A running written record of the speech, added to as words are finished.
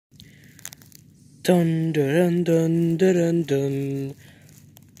Dun dun dun dun dun dun.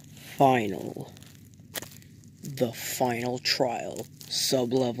 Final. The final trial.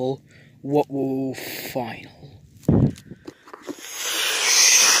 Sub-level. Whoa, final.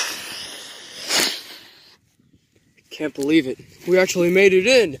 Can't believe it. We actually made it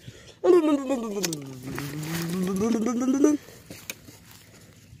in.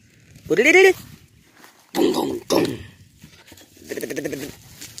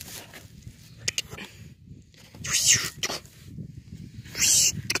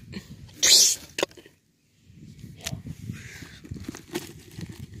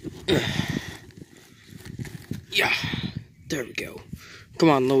 Yeah, there we go. Come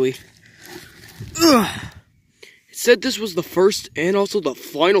on, Louie. It said this was the first and also the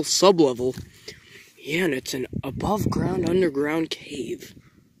final sub-level. Yeah, and it's an above-ground, underground cave.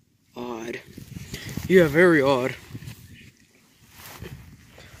 Odd. Yeah, very odd.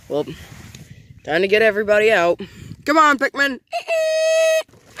 Well, time to get everybody out. Come on, Pikmin!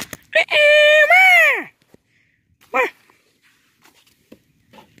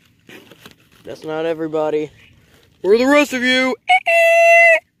 That's not everybody. Where are the rest of you?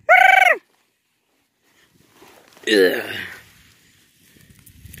 I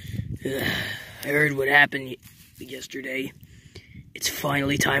heard what happened yesterday. It's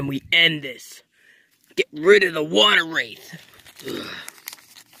finally time we end this. Get rid of the water wraith.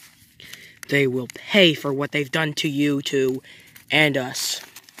 They will pay for what they've done to you two and us.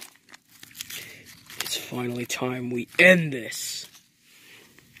 It's finally time we end this.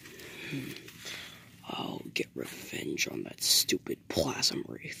 I'll get revenge on that stupid plasm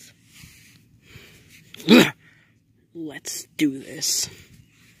wraith. Let's do this.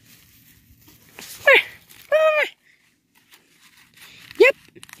 Yep,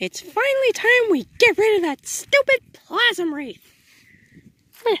 it's finally time we get rid of that stupid plasm wraith.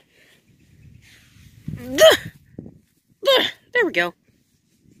 There we go.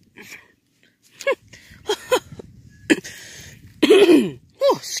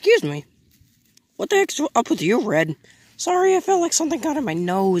 Oh, excuse me. What the heck's up with you, Red? Sorry, I felt like something got in my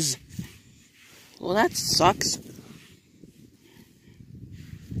nose. Well, that sucks.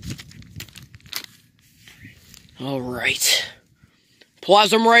 Alright.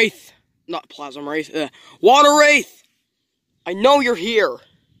 Plasm Wraith. Not Plasm Wraith. Water Wraith! I know you're here.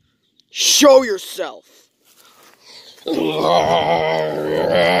 Show yourself. Olimar.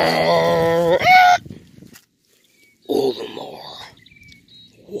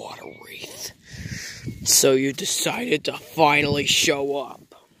 Water Wraith. So you decided to finally show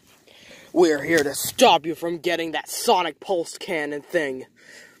up. We're here to stop you from getting that sonic pulse cannon thing.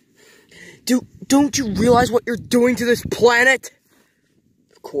 Don't you realize what you're doing to this planet?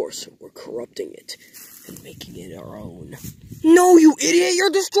 Of course, we're corrupting it and making it our own. No, you idiot! You're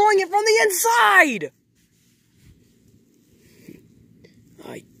destroying it from the inside!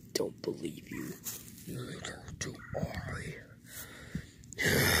 I don't believe you. Neither do I.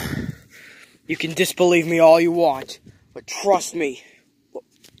 You can disbelieve me all you want, but trust me.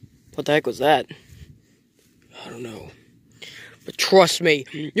 What the heck was that? I don't know. But trust me,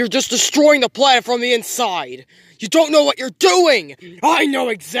 you're just destroying the planet from the inside. You don't know what you're doing. I know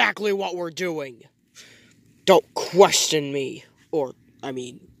exactly what we're doing. Don't question me. Or, I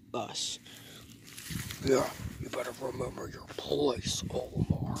mean, us. Yeah, you better remember your place,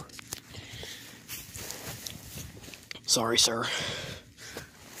 Olimar. Sorry, sir.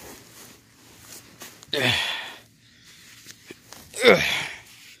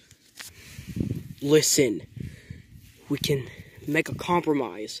 Listen, we can make a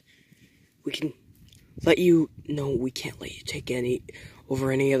compromise. We can let you... No, we can't let you take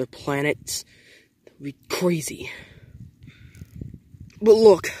over any other planets. That would be crazy. But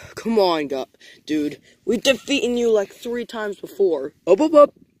look, come on, dude. We've defeated you like 3 times before.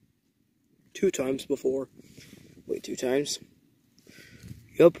 Up. 2 times before. Wait, 2 times?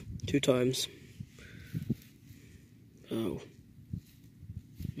 Yup, 2 times. Oh.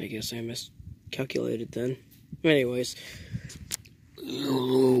 I guess I miscalculated then. Anyways.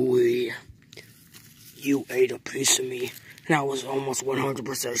 Louie. You ate a piece of me, and I was almost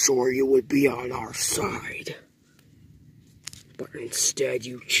 100% sure you would be on our side. But instead,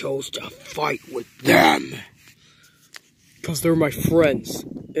 you chose to fight with them. Because they're my friends,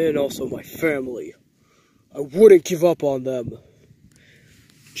 and also my family. I wouldn't give up on them.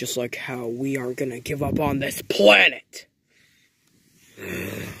 Just like how we aren't gonna give up on this planet.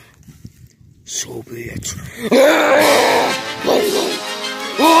 So be it.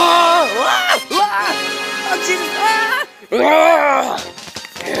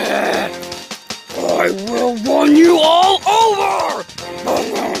 I will run you all over!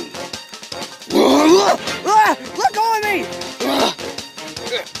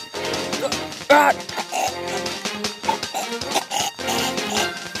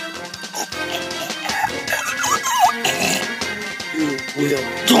 will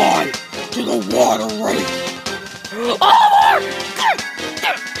die to the water ray. Oliver!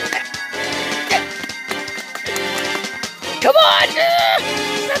 Come on!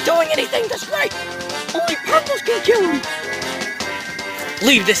 He's not doing anything, that's right. Only purples can kill him.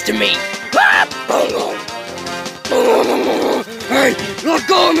 Leave this to me. Hey, let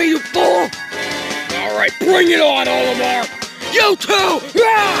go of me, you fool! Alright, bring it on, Olimar! You too!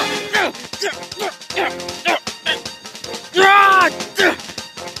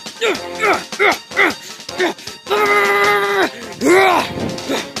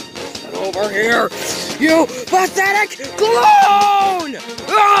 Get over here, you pathetic clone!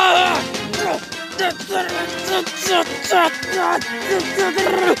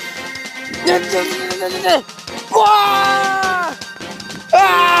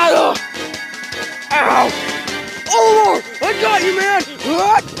 Ow! Oh, I got you, man!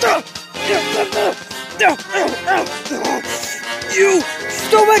 You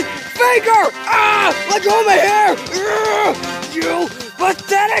stupid faker! Let go of my hair! You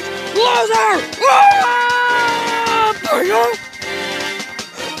pathetic loser!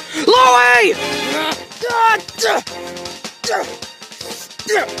 Louie!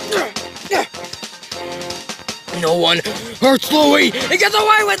 No one hurts Louie! He gets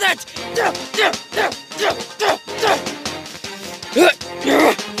away with it!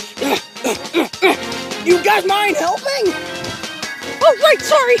 You guys mind helping? Oh, right,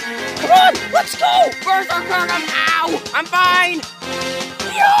 sorry! Come on, let's go! Berserker, ow! I'm fine!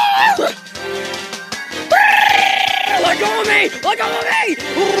 Yeah! Let go of me! Let go of me!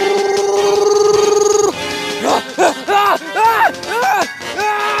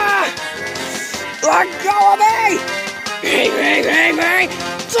 Let go of me!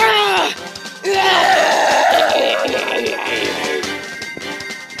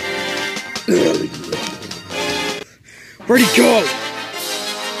 Where'd he go?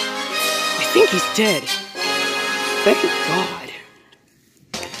 I think he's dead. Thank God.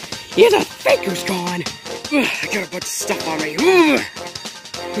 Yeah, the faker's gone. I got a bunch of stuff on me.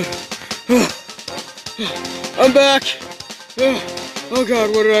 I'm back. Oh God,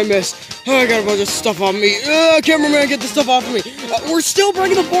 what did I miss? I got a bunch of stuff on me. Cameraman, get the stuff off of me. We're still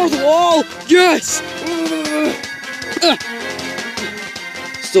breaking the fourth wall. Yes.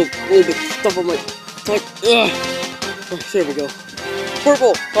 Still a little bit of stuff on my tongue. There we go.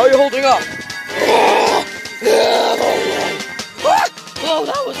 Purple, how are you holding up? Oh,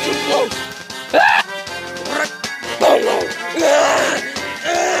 that was too close.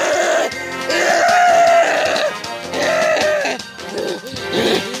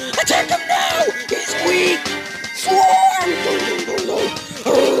 Attack him now! He's weak! Swarm!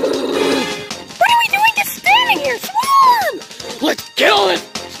 What are we doing just standing here? Swarm! Let's kill this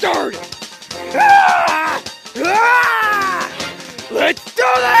start! Let's do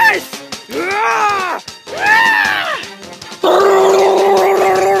this!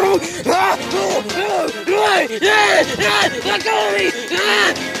 Let go of me!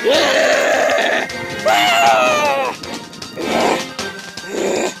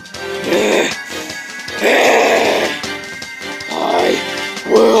 I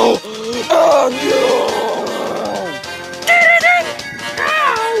will end you!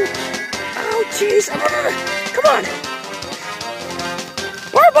 Ow! Ow, jeez! Come on!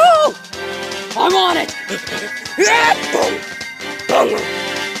 Purple! I'm on it!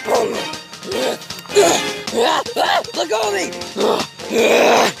 Let go of me!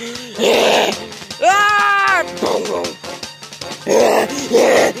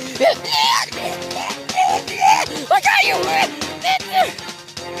 I got you!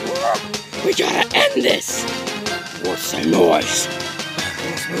 We gotta end this! What's the noise?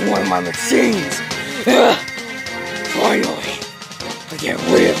 Must be one of my machines! Finally! I get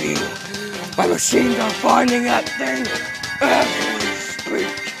rid of you! My machines are finding that thing as we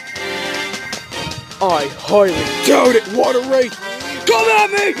speak! I highly doubt it, Water Wraith! Come at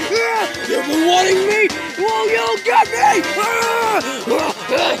me! You've been wanting me! Well, you'll get me!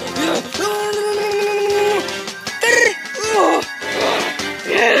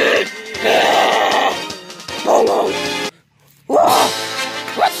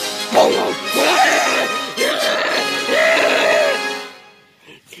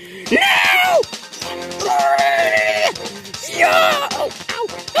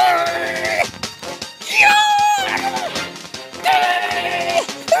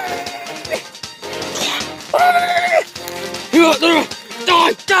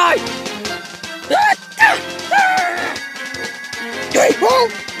 Die!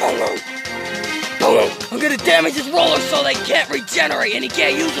 I'm gonna damage his rollers so they can't regenerate and he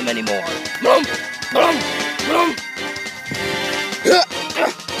can't use them anymore.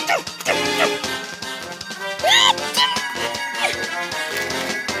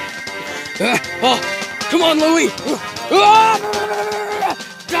 Oh, come on, Louie!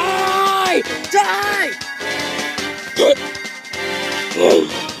 Die! Die!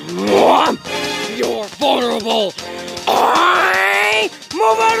 You're vulnerable!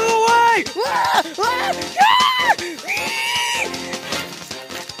 Move out of the way!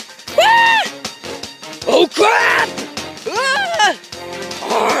 Oh crap!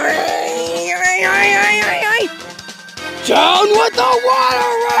 Down with the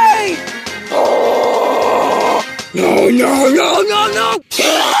water ray! No, no, no, no, no!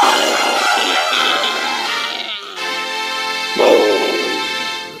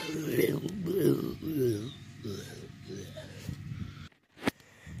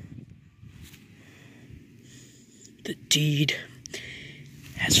 The deed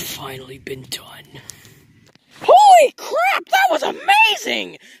has finally been done. Holy crap, that was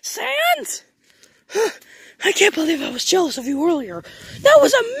amazing! Sans? I can't believe I was jealous of you earlier. That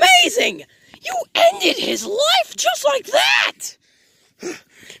was amazing! You ended his life just like that!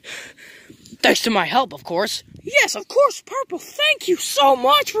 Thanks to my help, of course. Yes, of course, Purple. Thank you so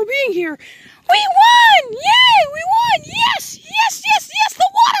much for being here. We won! Yay, we won! Yes, yes, yes, yes! The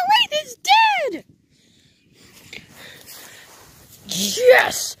water wraith is dead!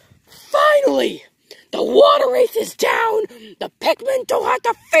 Yes! Finally! The water wraith is down! The pikmin don't have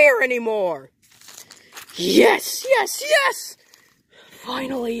to fear anymore! Yes, yes, yes!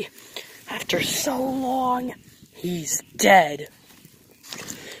 Finally, after so long, he's dead.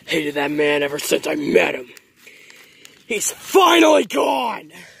 Hated that man ever since I met him. He's finally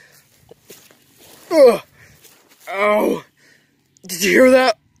gone! Ugh. Oh. Did you hear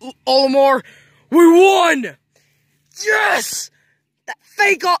that, Olimar? We won! Yes! That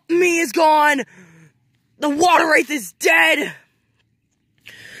fake me is gone! The water wraith is dead!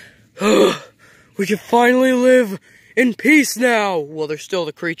 We can finally live in peace now! Well, there's still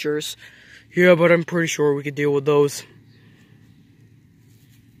the creatures. Yeah, but I'm pretty sure we can deal with those.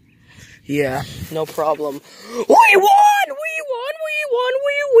 Yeah, no problem. We won! We won! We won!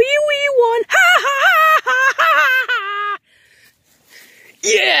 We won! Ha ha ha ha ha!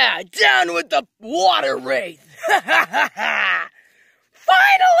 Yeah, down with the water wraith! Ha ha ha ha!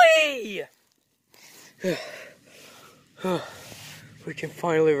 Finally! We can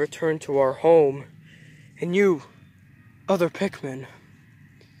finally return to our home. And you, other Pikmin,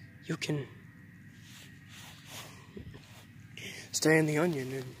 you can stay in the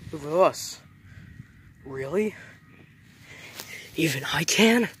onion and live with us. Really? Even I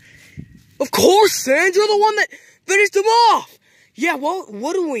can? Of course, Sans, you're the one that finished him off! Yeah, well,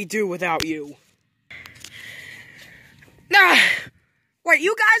 what do we do without you? Wait,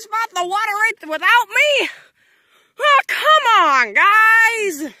 you guys fought the water wraith without me? Oh, come on,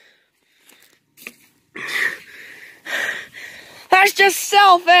 guys! That's just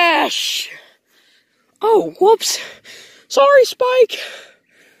selfish! Oh, whoops. Sorry, Spike.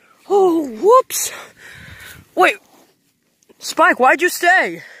 Oh, whoops. Wait, Spike, why'd you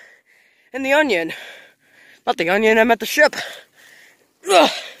stay? In the onion. Not the onion, I meant the ship.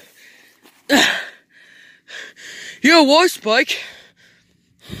 Ugh. Yeah, why, Spike?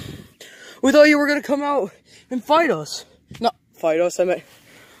 We thought you were gonna come out and fight us. Not fight us, I meant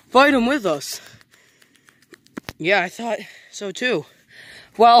fight him with us. Yeah, I thought so too.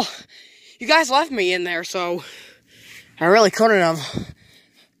 Well, you guys left me in there, so I really couldn't have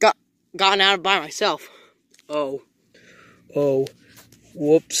gotten out by myself. Oh,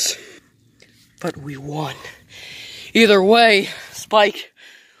 whoops. But we won. Either way, Spike,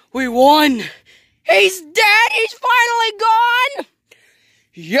 we won. He's dead! He's finally gone!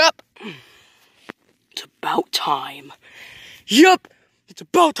 Yep. It's about time. Yep. It's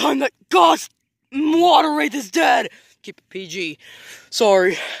about time that God's water wraith is dead. Keep it PG.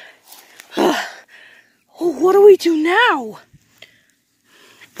 Sorry. What do we do now?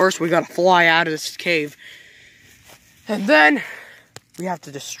 First, we gotta fly out of this cave. And then, we have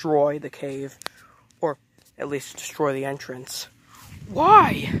to destroy the cave. Or, at least, destroy the entrance.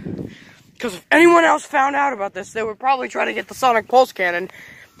 Why? Because if anyone else found out about this, they would probably try to get the sonic pulse cannon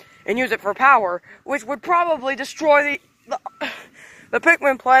and use it for power, which would probably destroy the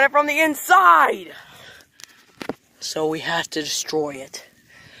Pikmin planet from the inside. So we have to destroy it.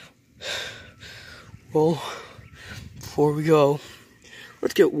 Well, before we go,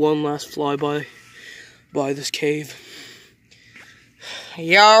 let's get one last flyby by this cave.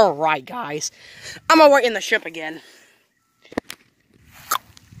 You're right, guys. I'm gonna wait in the ship again.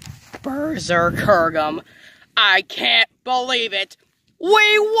 Berserkergum. I can't believe it.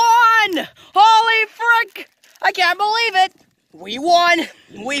 We won! Holy frick! I can't believe it. We won!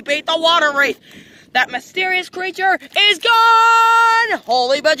 We beat the water wraith! That mysterious creature is gone!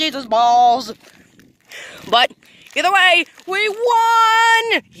 Holy bejesus balls! But, either way, we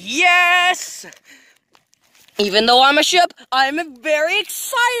won! Yes! Even though I'm a ship, I'm very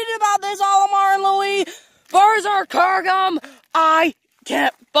excited about this, Olimar and Louie! Berserkergum! I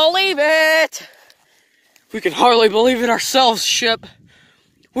can't believe it! We can hardly believe it ourselves, ship.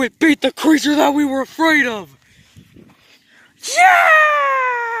 We beat the creature that we were afraid of!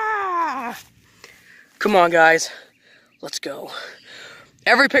 Yeah! Come on, guys. Let's go.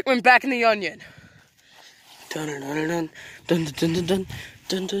 Every Pikmin back in the onion.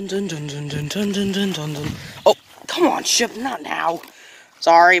 Oh, come on, ship, not now.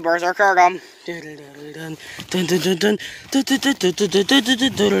 Sorry, Berserkergum.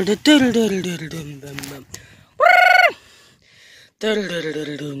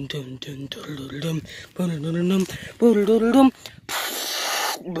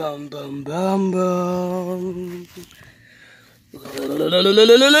 Bum bum bum bum.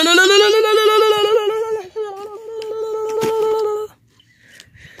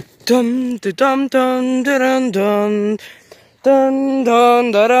 Dum dum dum dum dum. Dun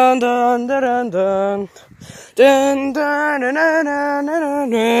dun dun dun dun dun dun dun dun dun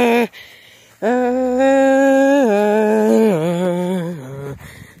dun.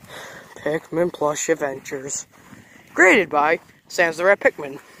 Pikmin Plush Adventures. Created by Sans the Red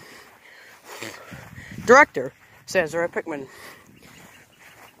Pikmin. Director, Sans the Red Pikmin.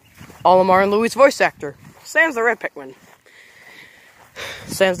 Olimar and Louie's voice actor, Sans the Red Pikmin.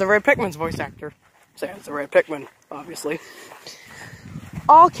 Sans the Red Pikmin's voice actor, Sans the Red Pikmin, obviously.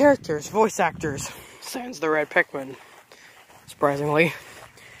 All characters, voice actors, Sans the Red Pikmin. Surprisingly.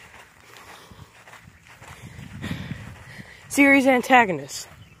 Series antagonists,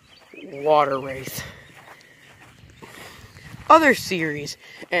 Water Wraith. Other series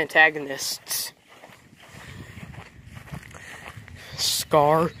antagonists,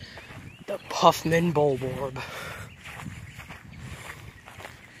 Scar, the Puffman Bulborb.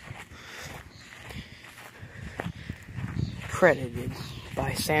 Credited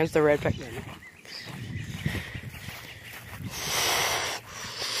by Sans the Red Pikmin.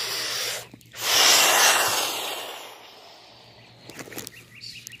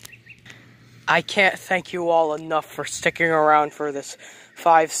 I can't thank you all enough for sticking around for this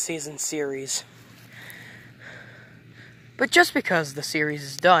 5-season series. But just because the series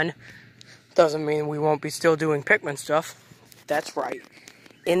is done, doesn't mean we won't be still doing Pikmin stuff. That's right.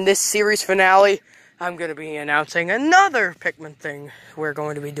 In this series finale, I'm going to be announcing another Pikmin thing we're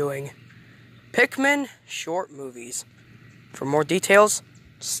going to be doing. Pikmin short movies. For more details,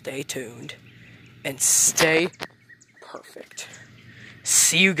 stay tuned. And stay perfect.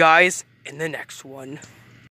 See you guys in the next one.